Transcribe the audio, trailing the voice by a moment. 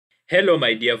Hello,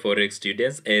 my dear Forex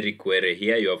students. Eric Were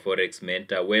here, your Forex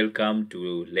mentor. Welcome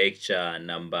to lecture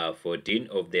number 14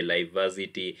 of the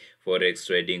Lifeversity Forex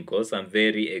Trading course. I'm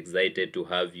very excited to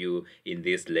have you in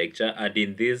this lecture. And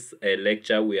in this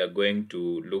lecture, we are going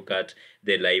to look at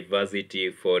the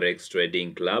Lifeversity Forex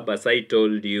Trading Club. As I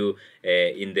told you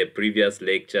in the previous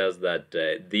lectures that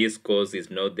this course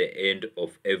is not the end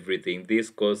of everything. This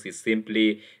course is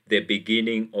simply the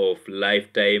beginning of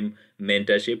lifetime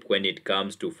mentorship when it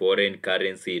comes to foreign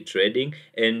currency trading,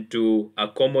 and to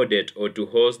accommodate or to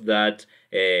host that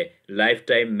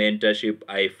lifetime mentorship,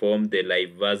 I formed the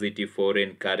Lifeversity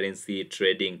Foreign Currency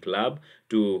Trading Club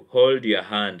to hold your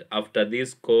hand. After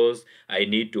this course, I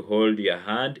need to hold your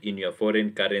hand in your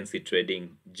foreign currency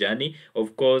trading journey.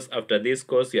 Of course, after this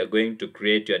course, you are going to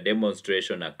create your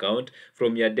demonstration account.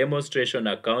 From your demonstration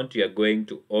account, you are going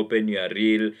to open your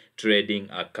real trading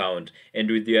account.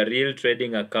 And with your real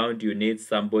trading account, you need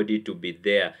somebody to be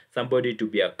there, somebody to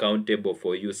be accountable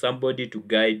for you, somebody to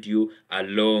guide you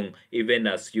along, even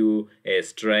as you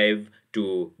strive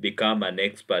to become an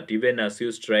expert, even as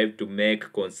you strive to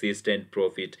make consistent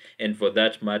profit. And for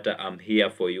that matter, I'm here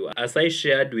for you. As I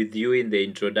shared with you in the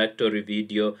introductory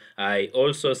video, I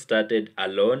also started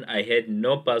alone. I had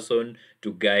no person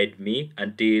to guide me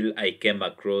until I came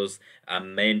across a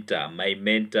mentor, my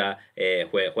mentor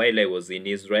while I was in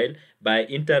Israel. By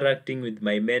interacting with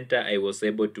my mentor, I was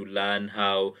able to learn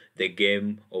how the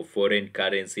game of foreign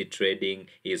currency trading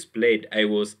is played. I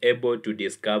was able to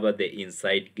discover the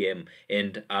inside game,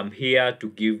 and I'm here to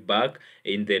give back.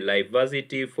 In the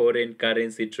Lifeversity Foreign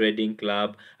Currency Trading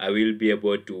Club, I will be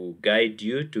able to guide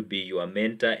you, to be your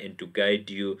mentor, and to guide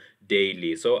you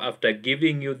daily. So after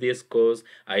giving you this course,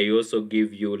 I also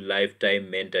give you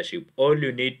lifetime mentorship. All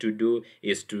you need to do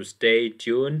is to stay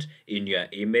tuned in your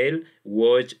email,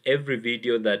 watch every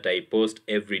video that I post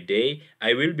every day.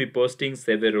 I will be posting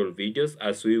several videos,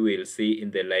 as we will see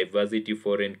in the Lifeversity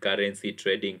Foreign Currency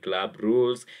Trading Club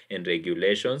rules and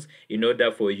regulations, in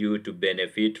order for you to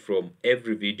benefit from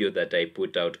every video that I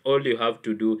put out. All you have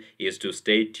to do is to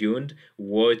stay tuned,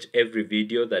 watch every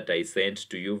video that I send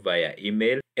to you via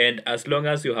email. And as long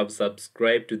as you have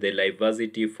subscribed to the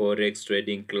Lifeversity Forex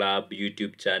Trading Club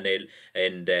YouTube channel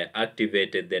and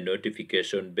activated the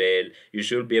notification bell, you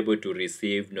should be able to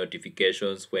receive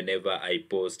notifications whenever I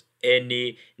post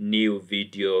any new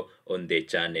video on the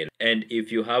channel. And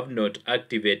if you have not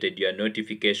activated your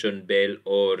notification bell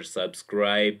or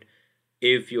subscribed,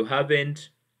 if you haven't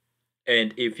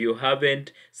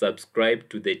subscribed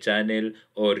to the channel,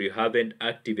 or you haven't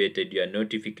activated your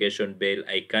notification bell,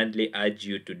 I kindly urge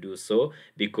you to do so,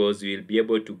 because you will be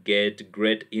able to get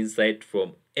great insight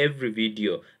from every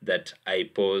video that I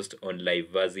post on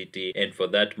Lifeversity, and for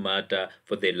that matter,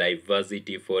 for the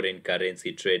Lifeversity Foreign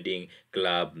Currency Trading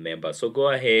Club member. So go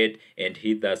ahead and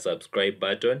hit that subscribe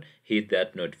button, hit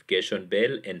that notification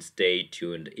bell, and stay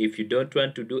tuned. If you don't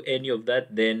want to do any of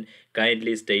that, then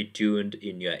kindly stay tuned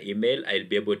in your email. I'll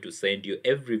be able to send you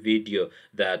every video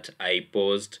that I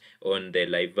post on the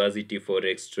Lifeversity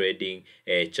Forex Trading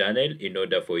channel, in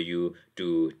order for you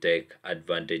to take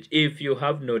advantage. If you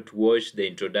have not watched the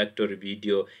introductory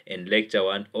video and lecture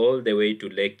 1 all the way to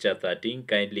lecture 13,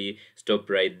 kindly stop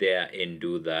right there and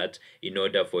do that, in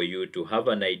order for you to have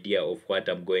an idea of what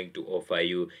I'm going to offer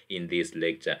you in this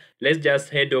lecture. Let's just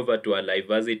head over to our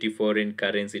Lifeversity Foreign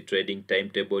Currency Trading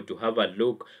timetable to have a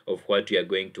look of what we are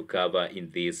going to cover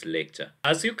in this lecture.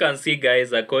 As you can see,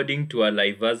 guys, according to our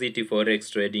Lifeversity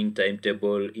Forex Trading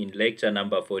timetable, in lecture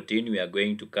number 14, we are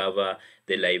going to cover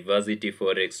the Lifeversity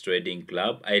Forex Trading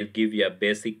Club. I'll give you a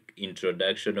basic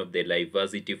introduction of the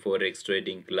Lifeversity Forex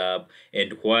Trading Club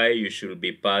and why you should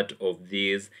be part of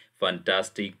this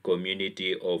fantastic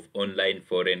community of online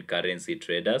foreign currency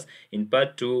traders. In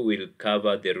part 2, we'll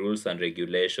cover the rules and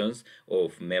regulations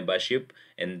of membership,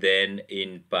 and then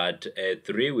in part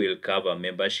 3, we'll cover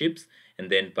memberships, and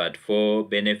then part 4,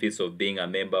 benefits of being a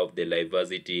member of the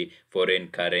Lifeversity Foreign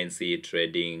Currency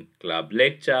Trading Club.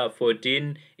 Lecture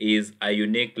 14 is a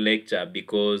unique lecture,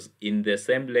 because in the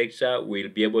same lecture, we'll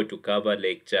be able to cover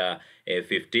lecture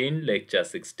 15, lecture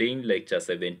 16, lecture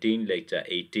 17, lecture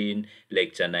 18,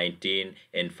 lecture 19,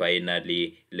 and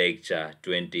finally lecture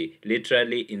 20.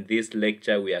 Literally, in this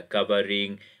lecture, we are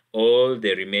covering all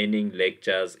the remaining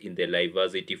lectures in the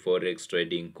Lifeversity Forex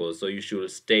Trading course. So you should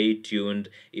stay tuned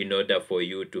in order for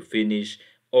you to finish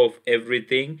off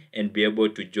everything and be able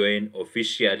to join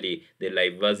officially the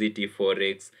Lifeversity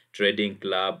Forex Trading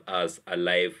Club as a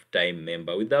lifetime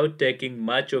member. Without taking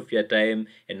much of your time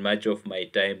and much of my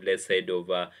time, let's head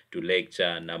over to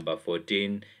lecture number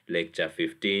 14, lecture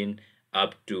 15,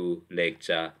 up to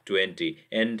lecture 20.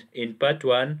 And in part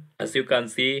 1, as you can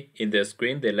see in the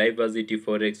screen, the Lifeversity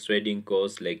Forex Trading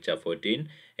course lecture 14,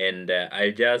 and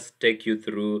I'll just take you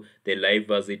through the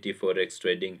Lifeversity Forex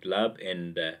Trading Club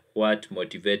and what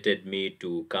motivated me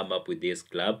to come up with this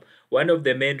club. One of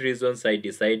the main reasons I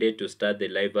decided to start the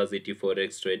Lifeversity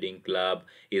Forex Trading Club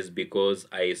is because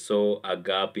I saw a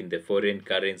gap in the foreign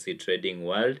currency trading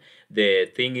world. The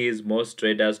thing is, most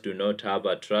traders do not have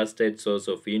a trusted source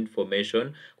of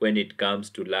information when it comes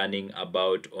to learning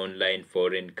about online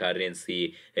foreign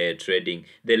currency trading.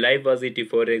 The Lifeversity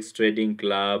Forex Trading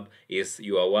Club is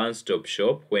your one-stop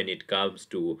shop when it comes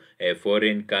to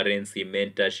foreign currency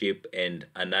mentorship and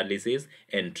analysis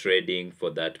and trading for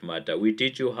that matter. We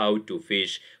teach you how to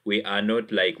fish. We are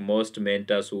not like most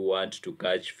mentors who want to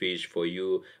catch fish for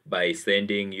you by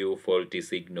sending you faulty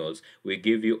signals. We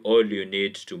give you all you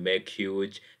need to make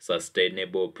huge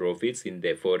sustainable profits in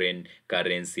the foreign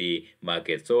currency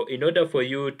market. So in order for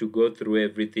you to go through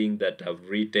everything that I've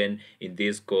written in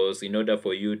this course, in order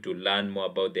for you to learn more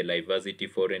about the Lifeversity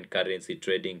Foreign Currency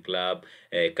Trading Club,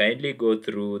 kindly go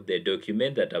through the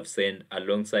document that I've sent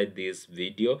alongside this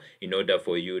video in order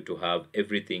for you to have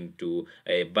everything to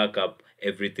back up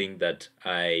everything that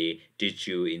I teach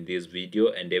you in this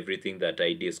video and everything that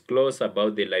I disclose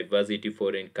about the Lifeversity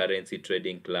Foreign Currency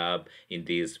Trading Club in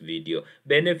this video.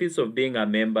 Benefits of being a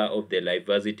member of the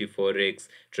Lifeversity Forex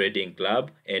Trading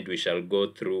Club, and we shall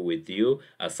go through with you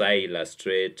as I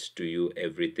illustrate to you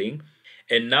everything.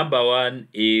 And number 1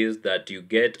 is that you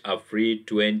get a free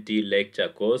 20 lecture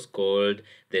course called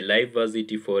the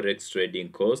Lifeversity Forex Trading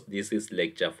course. This is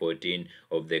lecture 14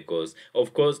 of the course.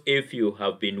 Of course, if you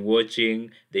have been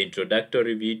watching the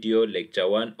introductory video, lecture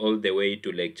 1 all the way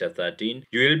to lecture 13,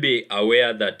 you will be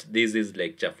aware that this is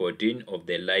lecture 14 of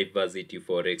the Lifeversity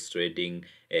Forex Trading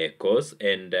course.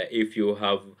 And if you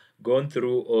have gone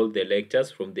through all the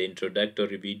lectures from the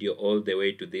introductory video all the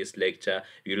way to this lecture,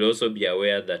 you'll also be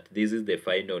aware that this is the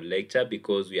final lecture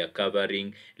because we are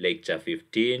covering lecture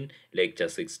 15, lecture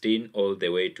 16, all the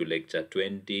way to lecture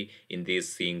 20 in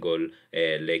this single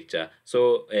lecture.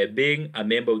 So being a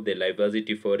member of the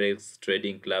Lifeversity Forex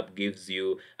Trading Club gives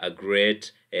you a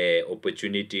great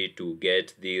opportunity to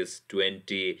get this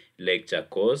 20 lecture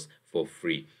course for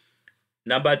free.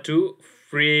 Number 2,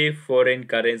 free foreign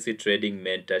currency trading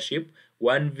mentorship.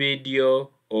 One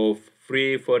video of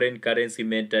free foreign currency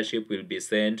mentorship will be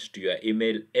sent to your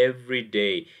email every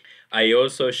day. I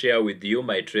also share with you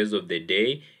my trades of the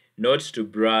day, not to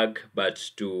brag,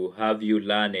 but to have you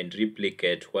learn and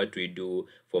replicate what we do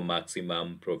for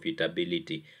maximum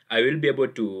profitability. I will be able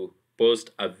to post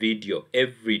a video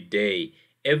every day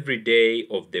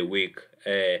of the week.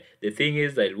 The thing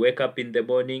is, I'll wake up in the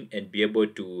morning and be able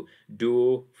to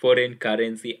do foreign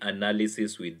currency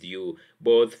analysis with you,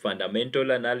 both fundamental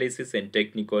analysis and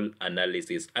technical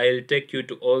analysis. I'll take you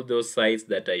to all those sites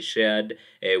that I shared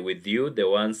with you, the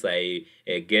ones I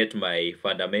get my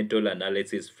fundamental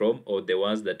analysis from, or the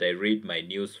ones that I read my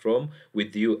news from,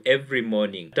 with you every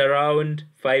morning. At around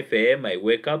 5 a.m. I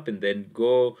wake up and then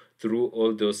go through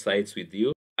all those sites with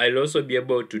you. I'll also be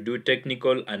able to do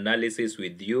technical analysis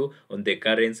with you on the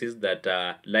currencies that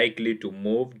are likely to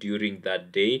move during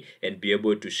that day and be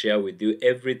able to share with you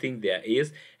everything there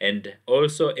is. And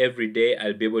also every day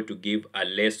I'll be able to give a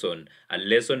lesson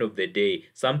of the day,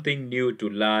 something new to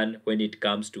learn when it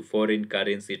comes to foreign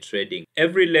currency trading.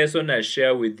 Every lesson I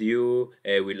share with you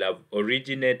will have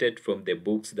originated from the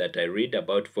books that I read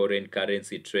about foreign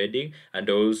currency trading, and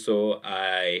also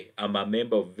I am a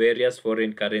member of various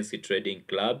foreign currency trading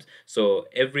clubs. So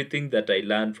everything that I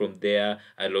learn from there,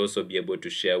 I'll also be able to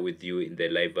share with you in the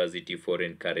Lifeversity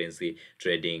Foreign Currency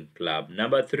Trading Club.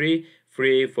 Number 3,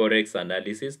 free forex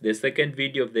analysis. The second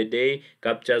video of the day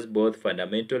captures both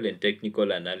fundamental and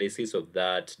technical analysis of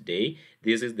that day.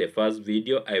 This is the first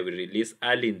video I will release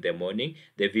early in the morning.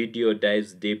 The video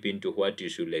dives deep into what you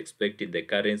should expect in the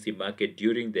currency market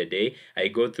during the day. I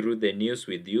go through the news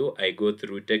with you, I go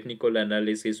through technical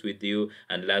analysis with you,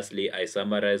 and lastly I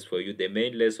summarize for you the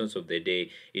main lessons of the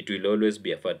day. It will always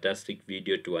be a fantastic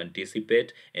video to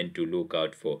anticipate and to look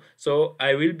out for. So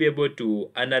I will be able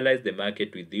to analyze the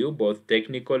market with you, both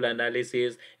technical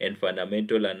analysis and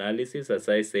fundamental analysis, as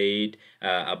I said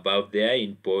above there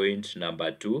in point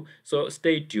number 2. So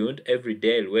stay tuned. Every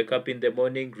day I'll wake up in the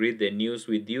morning, read the news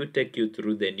with you, take you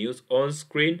through the news on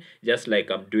screen just like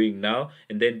I'm doing now,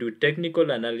 and then do technical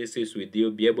analysis with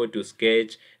you, be able to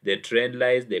sketch the trend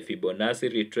lines, the Fibonacci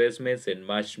retracements, and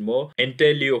much more, and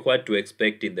tell you what to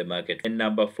expect in the market. And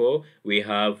number 4, we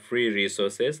have free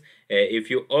resources. If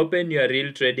you open your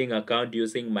real trading account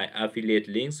using my affiliate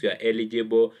links, you are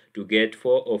eligible to get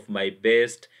 4 of my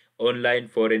best online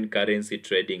foreign currency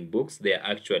trading books. There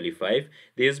are actually 5.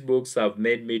 These books have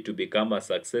made me to become a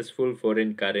successful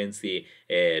foreign currency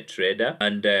trader.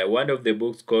 And one of the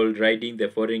books, called Riding the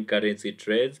Foreign Currency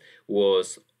Trades,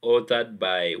 was authored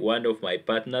by one of my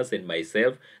partners and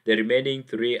myself. The remaining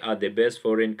 3 are the best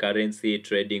foreign currency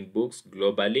trading books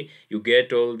globally. You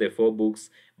get all the 4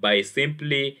 books by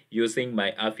simply using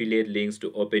my affiliate links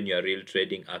to open your real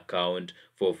trading account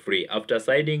for free. After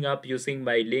signing up using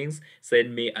my links,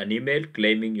 send me an email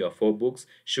claiming your 4 books.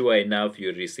 Sure enough,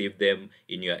 you receive them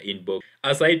in your inbox.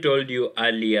 As I told you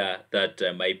earlier that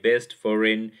my best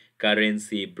foreign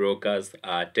currency brokers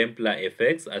are Templar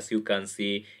FX, as you can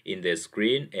see in the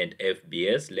screen, and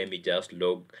FBS. Let me just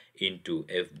log into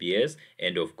FBS,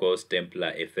 and of course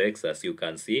Templar FX, as you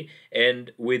can see.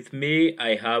 And with me,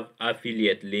 I have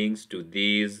affiliate links to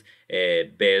these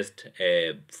best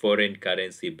foreign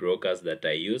currency brokers that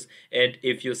I use. And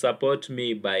if you support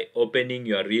me by opening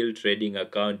your real trading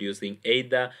account using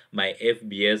either my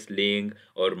FBS link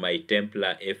or my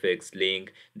Templar FX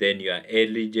link, then you are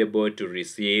eligible to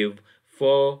receive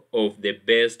 4 of the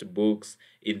best books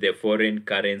in the foreign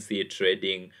currency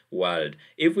trading world.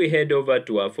 If we head over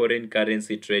to our foreign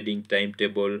currency trading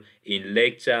timetable in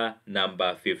lecture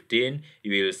number 15,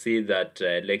 you will see that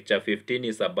lecture 15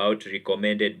 is about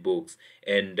recommended books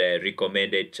and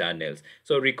recommended channels.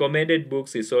 So recommended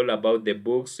books is all about the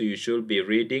books you should be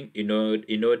reading in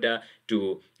order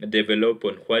to develop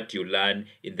on what you learn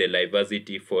in the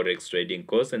Lifeversity Forex Trading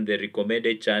course. And the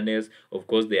recommended channels, of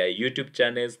course, there are YouTube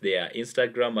channels, there are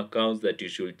Instagram accounts that you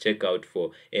should check out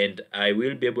for. And I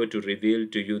will be able to reveal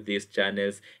to you these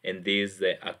channels and these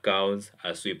accounts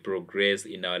as we progress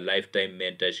in our lifetime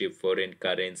mentorship foreign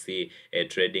currency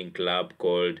trading club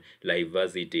called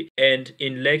Lifeversity. And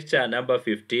in lecture number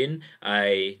 15,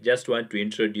 I just want to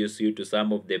introduce you to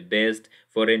some of the best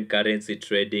foreign currency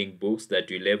trading books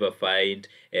that you'll ever find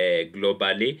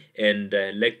globally. And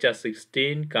lecture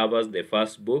 16 covers the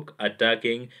first book,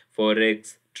 Attacking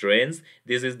Forex Trends.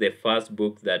 This is the first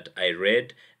book that I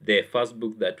read, the first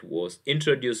book that was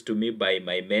introduced to me by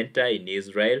my mentor in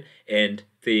Israel, and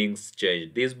things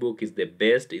changed. This book is the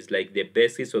best. It's like the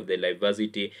basis of the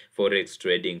Lifeversity Forex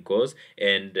Trading course.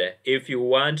 And if you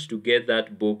want to get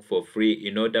that book for free,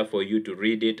 in order for you to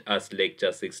read it as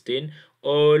lecture 16,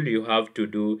 all you have to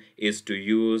do is to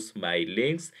use my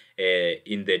links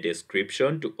in the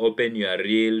description to open your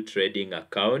real trading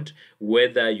account,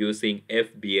 whether using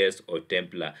FBS or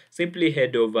Templar. Simply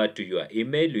head over to your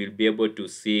email. You'll be able to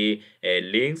see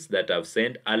links that I've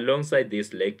sent alongside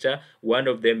this lecture. One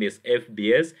of them is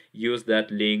FBS. Use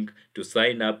that link to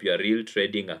sign up your real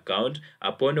trading account.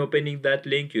 Upon opening that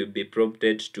link, you'll be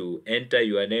prompted to enter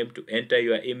your name, to enter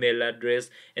your email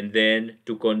address, and then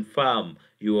to confirm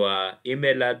your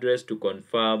email address, to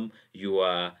confirm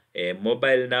your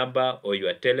mobile number or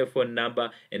your telephone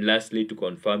number, and lastly to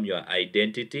confirm your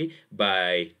identity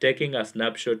by taking a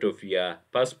snapshot of your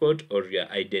passport or your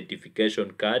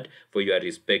identification card for your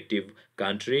respective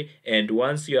country. And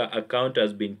once your account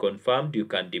has been confirmed, you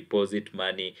can deposit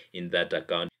money in that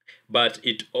account. But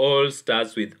it all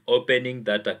starts with opening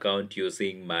that account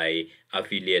using my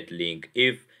affiliate link.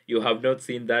 If you have not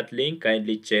seen that link,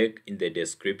 kindly check in the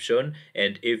description.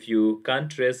 And if you can't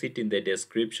trace it in the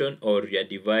description, or your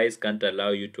device can't allow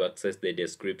you to access the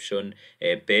description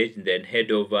page, then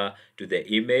head over to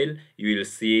the email. You will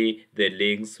see the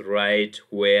links right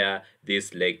where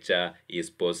this lecture is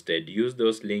posted. Use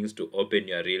those links to open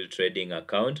your real trading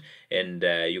account, and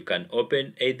you can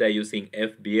open either using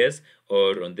FBS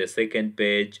or on the second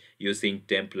page using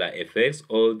Templar FX.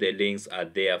 All the links are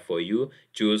there for you.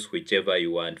 Choose whichever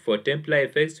you want. For Templar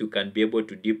FX, you can be able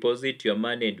to deposit your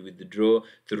money and withdraw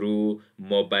through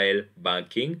mobile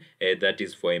banking. That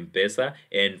is for M-Pesa.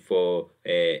 And for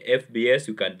FBS,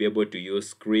 you can be able to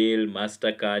use Skrill,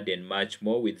 MasterCard, and much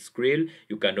more. With Skrill,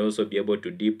 you can also be able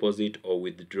to deposit or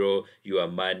withdraw your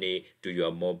money to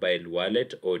your mobile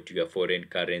wallet or to your foreign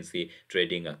currency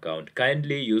trading account.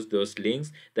 Kindly use those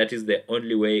links. That is the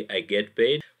only way I get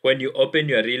paid. When you open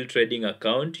your real trading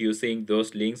account using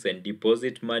those links and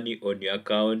deposit money on your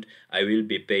account, I will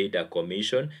be paid a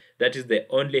commission. That is the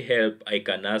only help I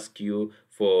can ask you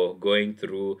for going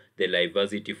through the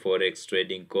Lifeversity Forex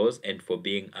Trading course and for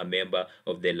being a member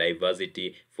of the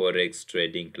Lifeversity Forex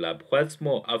Trading Club. What's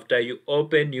more, after you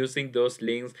open using those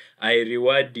links, I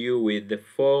reward you with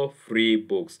 4 free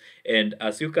books. And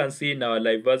as you can see in our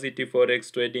Lifeversity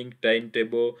Forex Trading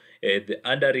timetable,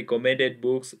 under recommended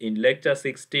books in lecture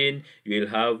 16, you will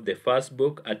have the first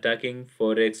book, Attacking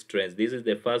Forex Trends. This is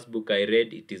the first book I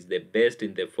read. It is the best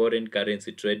in the foreign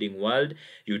currency trading world.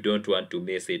 You don't want to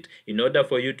miss it. In order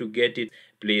for you to get it,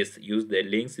 please use the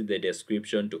links in the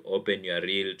description to open your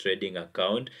real trading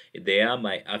account. They are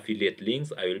my affiliate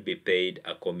links. I will be paid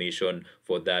a commission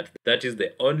for that. That is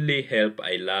the only help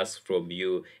I'll ask from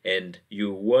you, and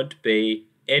you won't pay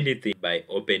anything by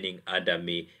opening under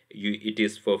me. It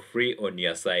is for free on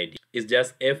your side. It's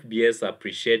just FBS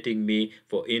appreciating me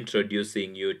for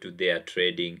introducing you to their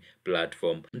trading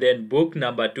platform. Then book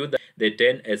number 2, the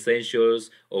 10 Essentials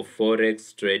of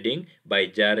Forex Trading by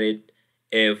Jared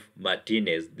F.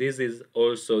 Martinez. This is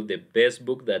also the best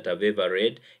book that I've ever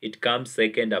read. It comes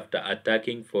second after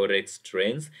Attacking Forex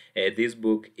Trends. This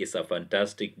book is a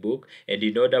fantastic book, and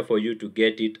in order for you to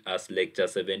get it as lecture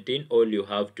 17, all you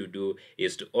have to do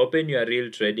is to open your real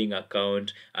trading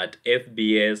account at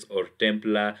FBS or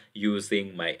Templar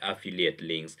using my affiliate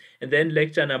links. And then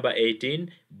lecture number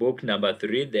 18, book number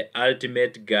 3, The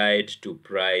Ultimate Guide to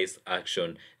Price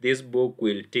Action. This book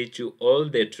will teach you all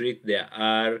the tricks there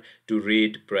are to read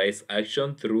price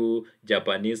action through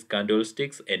Japanese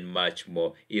candlesticks and much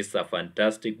more. It's a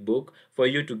fantastic book. For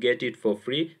you to get it for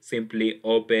free, simply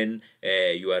open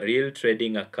your real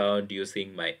trading account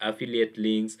using my affiliate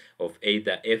links of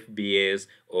either FBS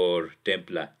or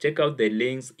Templar. Check out the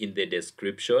links in the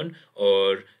description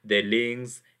or the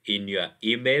links in your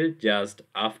email just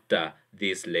after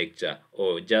this lecture,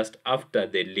 or just after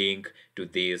the link to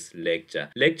this lecture.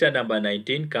 Lecture number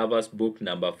 19 covers book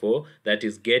number 4, that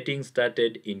is Getting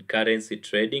Started in Currency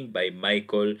Trading by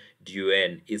Michael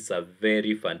Duen. It's a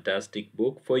very fantastic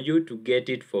book. For you to get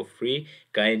it for free,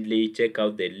 kindly check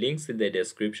out the links in the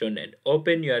description and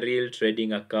open your real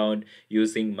trading account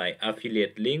using my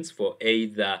affiliate links for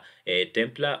either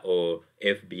Templar or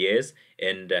FBS,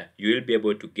 and you will be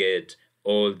able to get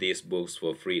all these books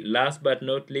for free. Last but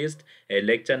not least,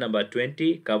 lecture number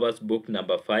 20 covers book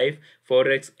number 5,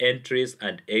 Forex Entries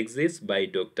and Exits by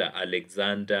Dr.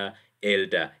 Alexander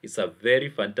Elder. It's a very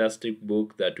fantastic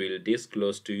book that will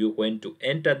disclose to you when to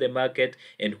enter the market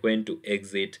and when to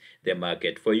exit the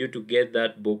market. For you to get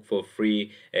that book for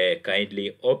free,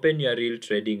 kindly open your real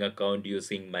trading account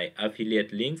using my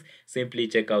affiliate links. Simply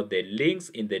check out the links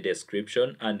in the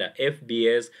description under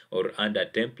FBS or under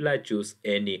Templar. Choose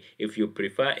any. If you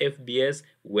prefer FBS,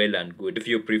 well and good. If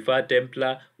you prefer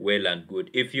Templar, well and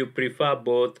good. If you prefer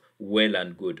both, well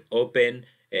and good. Open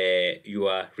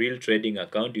your real trading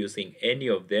account using any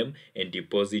of them and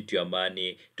deposit your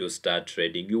money to start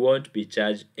trading. You won't be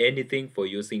charged anything for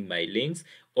using my links.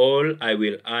 All I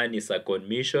will earn is a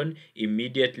commission.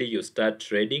 Immediately you start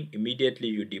trading, immediately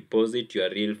you deposit your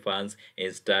real funds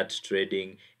and start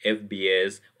trading.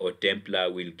 FBS or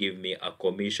Templar will give me a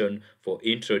commission for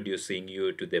introducing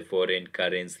you to the foreign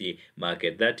currency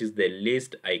market. That is the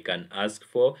least I can ask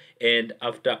for. And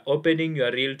after opening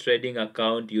your real trading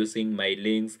account using my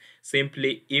links,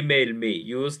 simply email me.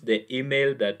 Use the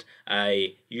email that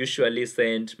I usually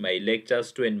send my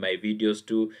lectures to and my videos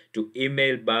to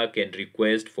email back and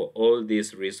request for all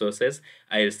these resources.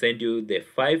 I'll send you the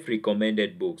 5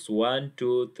 recommended books, 1,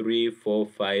 2, 3, 4,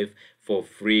 5, for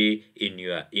free in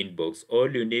your inbox. All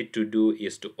you need to do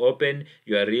is to open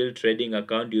your real trading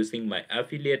account using my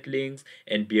affiliate links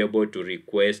and be able to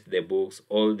request the books,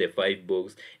 all the 5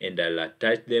 books, and I'll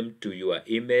attach them to your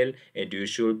email, and you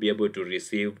should be able to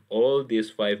receive all these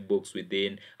 5 books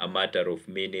within a matter of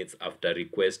minutes after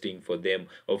requesting for them.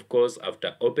 Of course,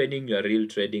 after opening your real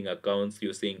trading accounts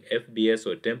using FBS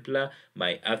or Templar,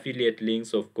 my affiliate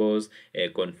links, of course,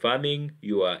 confirming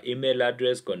your email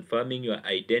address, confirming your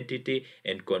identity,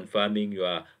 and confirming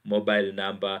your mobile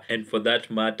number, and for that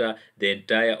matter the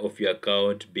entire of your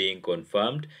account being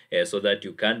confirmed, so that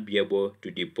you can be able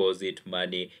to deposit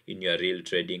money in your real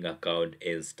trading account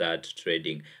and start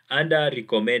trading. Under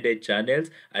recommended channels,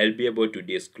 I'll be able to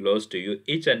disclose to you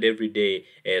each and every day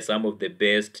some of the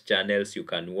best channels you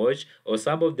can watch or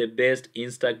some of the best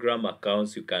Instagram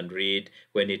accounts you can read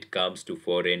when it comes to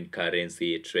foreign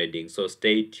currency trading. So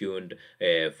stay tuned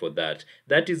for that.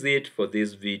 That is it for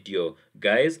this video,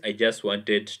 guys. I just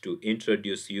wanted to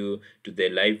introduce you to the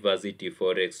Lifeversity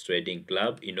Forex Trading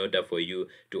Club in order for you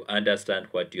to understand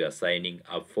what you are signing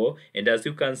up for. And as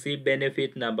you can see,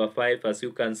 benefit number 5, as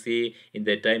you can see in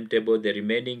the timetable, the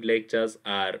remaining lectures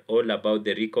are all about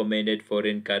the recommended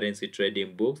foreign currency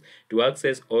trading books. To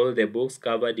access all the books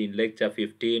covered in lecture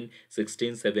 15,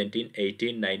 16, 17,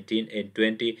 18, 19, and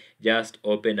 20, just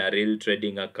open a real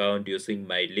trading account using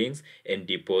my links and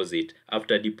deposit.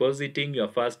 After depositing your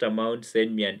first amount,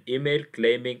 send me an email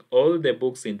claiming all the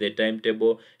books in the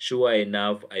timetable. Sure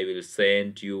enough, I will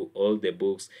send you all the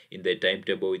books in the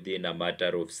timetable within a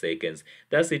matter of seconds.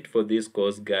 That's it for this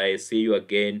course, guys. See you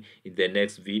again in the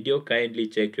next video. Kindly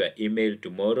check your email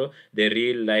tomorrow. The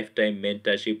real lifetime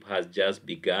mentorship has just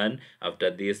begun after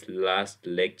this last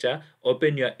lecture.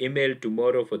 Open your email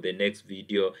tomorrow for the next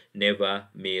video. Never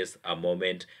miss a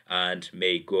moment, and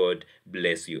may God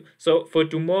bless you. So for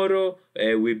tomorrow,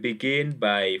 we begin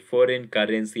by foreign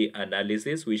currency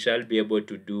analysis. We shall be able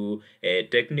to do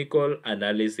technical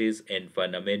analysis and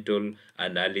fundamental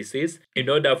analysis. In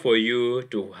order for you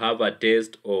to have a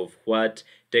taste of what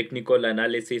technical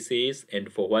analysis is and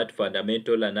for what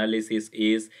fundamental analysis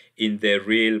is in the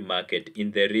real market,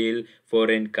 in the real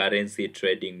foreign currency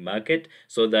trading market,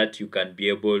 so that you can be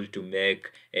able to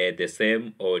make the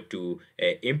same or to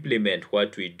implement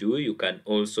what we do. You can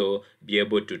also be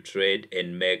able to trade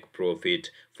and make profit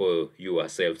for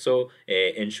yourself. So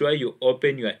ensure you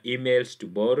open your emails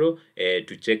tomorrow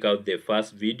to check out the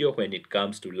first video when it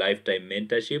comes to lifetime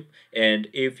mentorship. And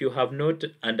if you have not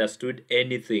understood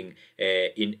anything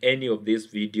in any of these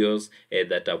videos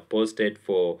that are posted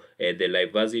for the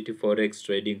Lifeversity Forex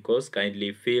Trading course,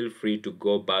 kindly feel free to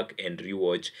go back and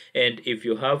rewatch. And if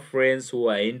you have friends who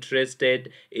are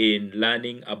interested in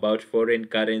learning about foreign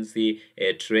currency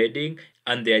trading,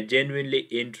 and they are genuinely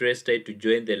interested to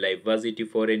join the Lifeversity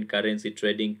Foreign Currency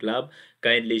Trading Club,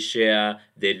 kindly share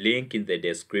the link in the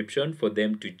description for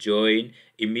them to join.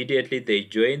 Immediately they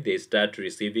join, they start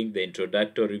receiving the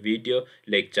introductory video,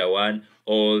 lecture 1,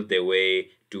 all the way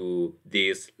to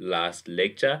this last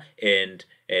lecture, and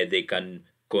they can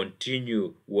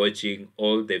continue watching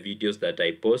all the videos that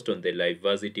I post on the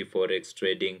Lifeversity Forex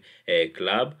Trading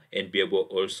Club, and be able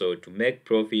also to make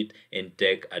profit and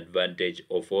take advantage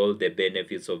of all the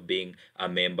benefits of being a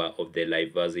member of the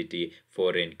Lifeversity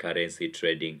Foreign Currency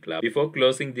Trading Club. Before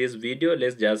closing this video,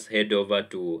 let's just head over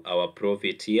to our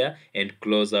profit here and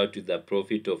close out with a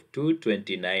profit of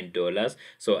 $229.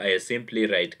 So I simply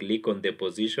right click on the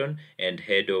position and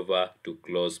head over to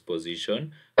close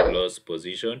position,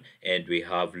 and we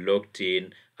have locked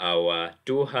in our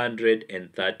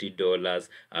 $230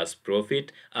 as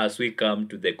profit as we come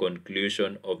to the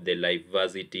conclusion of the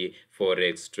Lifeversity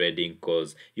Forex Trading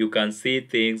course. You can see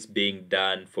things being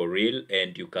done for real,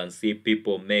 and you can see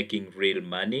people making real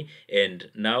money. And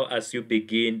now as you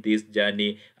begin this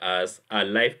journey as a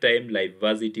lifetime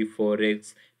Lifeversity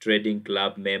Forex Trading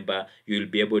Club member, you'll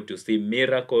be able to see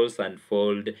miracles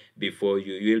unfold before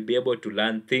you. You'll be able to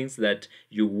learn things that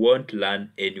you won't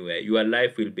learn anywhere. Your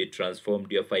life will be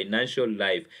transformed, your financial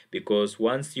life, because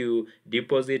once you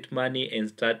deposit money and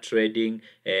start trading,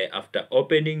 after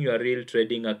opening your real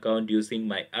trading account using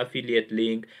my affiliate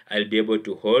link, I'll be able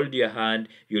to hold your hand.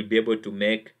 You'll be able to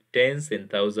make tens and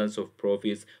thousands of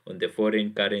profits on the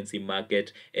foreign currency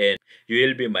market, and you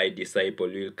will be my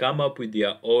disciple. You will come up with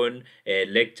your own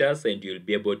lectures, and you'll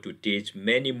be able to teach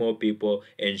many more people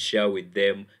and share with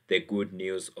them the good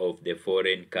news of the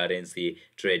foreign currency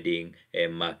trading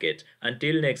market.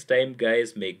 Until next time,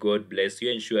 guys, may God bless you.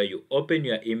 Ensure you open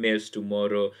your emails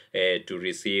tomorrow to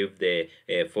receive the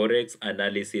forex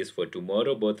analysis for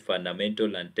tomorrow, both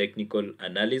fundamental and technical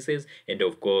analysis, and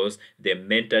of course the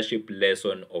mentorship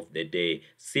lesson of the day.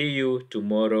 See you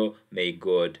tomorrow. May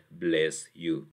God bless you.